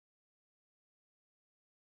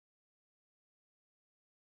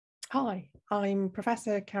Hi, I'm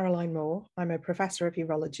Professor Caroline Moore. I'm a Professor of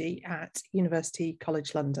Urology at University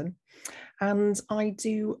College London, and I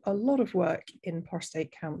do a lot of work in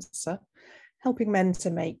prostate cancer, helping men to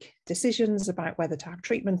make decisions about whether to have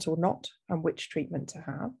treatment or not and which treatment to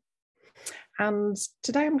have. And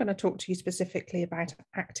today I'm going to talk to you specifically about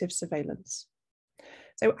active surveillance.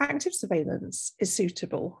 So active surveillance is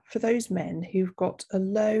suitable for those men who've got a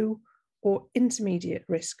low or intermediate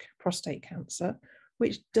risk prostate cancer,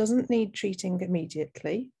 which doesn't need treating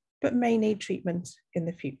immediately, but may need treatment in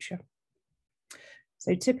the future.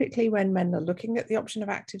 So typically when men are looking at the option of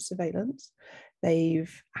active surveillance,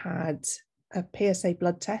 they've had a PSA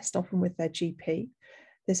blood test, often with their GP.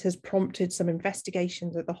 This has prompted some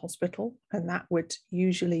investigations at the hospital, and that would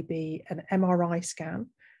usually be an MRI scan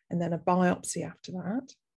and then a biopsy after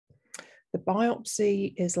that. The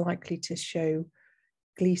biopsy is likely to show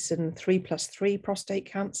Gleason 3+3 prostate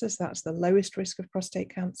cancer, so that's the lowest risk of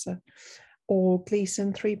prostate cancer, or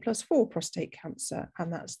Gleason 3+4 prostate cancer,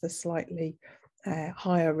 and that's the slightly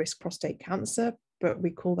higher risk prostate cancer, but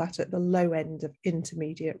we call that at the low end of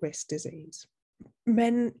intermediate risk disease.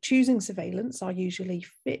 Men choosing surveillance are usually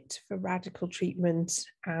fit for radical treatment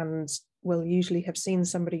and will usually have seen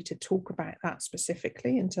somebody to talk about that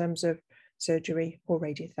specifically in terms of surgery or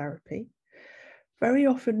radiotherapy. Very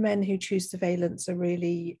often men who choose surveillance are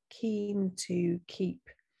really keen to keep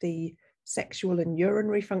the sexual and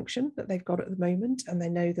urinary function that they've got at the moment, and they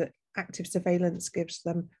know that active surveillance gives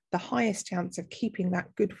them the highest chance of keeping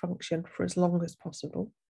that good function for as long as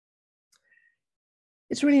possible.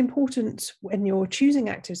 It's really important when you're choosing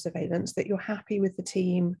active surveillance that you're happy with the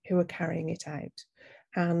team who are carrying it out.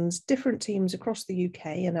 And different teams across the UK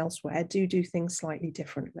and elsewhere do things slightly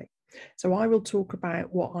differently. So I will talk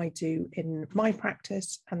about what I do in my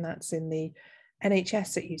practice, and that's in the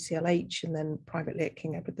NHS at UCLH and then privately at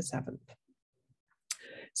King Edward VII.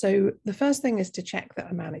 So the first thing is to check that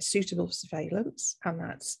a man is suitable for surveillance, and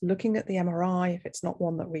that's looking at the MRI if it's not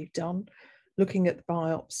one that we've done, looking at the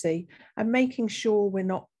biopsy, and making sure we're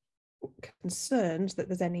not concerned that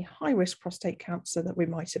there's any high-risk prostate cancer that we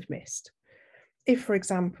might have missed. If, for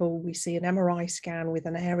example, we see an MRI scan with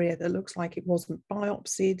an area that looks like it wasn't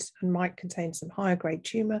biopsied and might contain some higher grade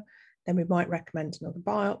tumour, then we might recommend another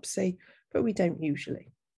biopsy, but we don't usually.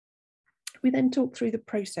 We then talk through the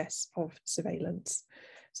process of surveillance.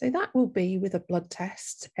 So that will be with a blood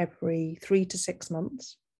test every 3 to 6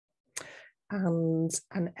 months and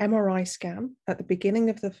an MRI scan at the beginning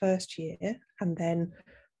of the first year, and then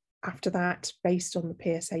after that, based on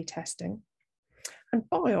the PSA testing. And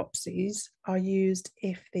biopsies are used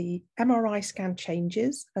if the MRI scan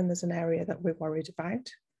changes and there's an area that we're worried about,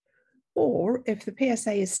 or if the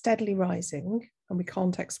PSA is steadily rising and we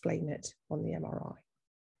can't explain it on the MRI.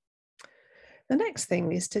 The next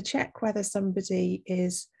thing is to check whether somebody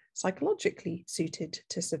is psychologically suited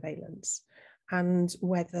to surveillance and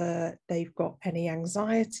whether they've got any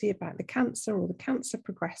anxiety about the cancer or the cancer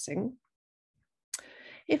progressing.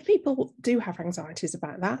 If people do have anxieties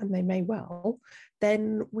about that, and they may well,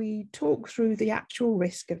 then we talk through the actual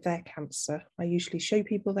risk of their cancer. I usually show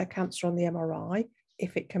people their cancer on the MRI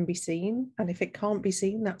if it can be seen, and if it can't be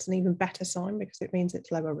seen, that's an even better sign because it means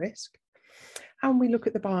it's lower risk. And we look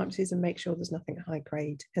at the biopsies and make sure there's nothing high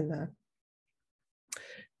grade in there.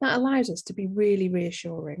 That allows us to be really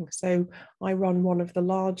reassuring. So I run one of the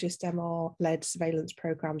largest MR-led surveillance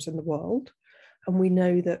programs in the world. And we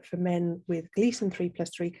know that for men with Gleason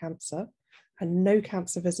 3+3 cancer and no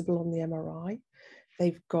cancer visible on the MRI,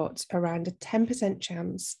 they've got around a 10%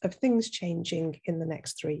 chance of things changing in the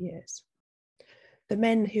next 3 years. The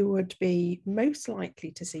men who would be most likely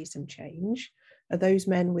to see some change are those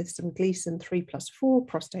men with some Gleason 3+4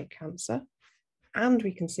 prostate cancer, and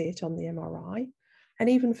we can see it on the MRI. And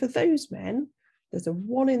even for those men, there's a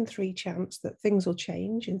 1 in 3 chance that things will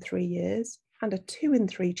change in 3 years and a 2 in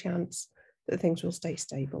 3 chance that things will stay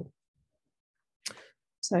stable.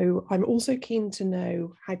 So I'm also keen to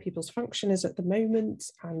know how people's function is at the moment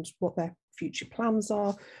and what their future plans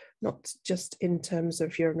are, not just in terms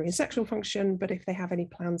of urinary and sexual function, but if they have any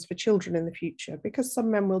plans for children in the future, because some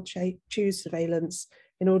men will choose surveillance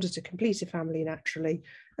in order to complete a family naturally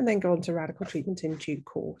and then go on to radical treatment in due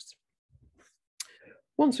course.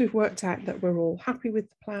 Once we've worked out that we're all happy with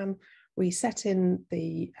the plan, we set in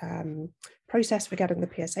the process for getting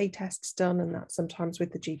the PSA tests done, and that's sometimes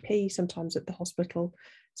with the GP, sometimes at the hospital,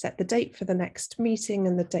 set the date for the next meeting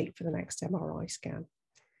and the date for the next MRI scan.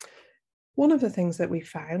 One of the things that we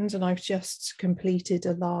found, and I've just completed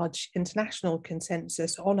a large international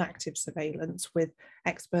consensus on active surveillance with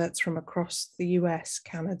experts from across the US,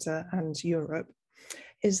 Canada, and Europe,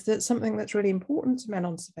 is that something that's really important to men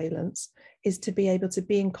on surveillance is to be able to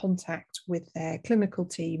be in contact with their clinical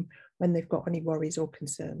team when they've got any worries or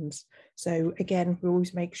concerns. So again, we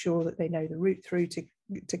always make sure that they know the route through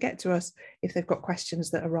to get to us if they've got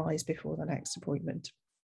questions that arise before the next appointment.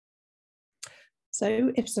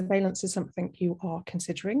 So if surveillance is something you are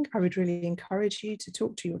considering, I would really encourage you to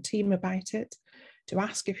talk to your team about it, to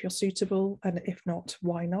ask if you're suitable, and if not,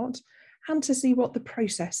 why not, and to see what the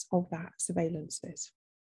process of that surveillance is.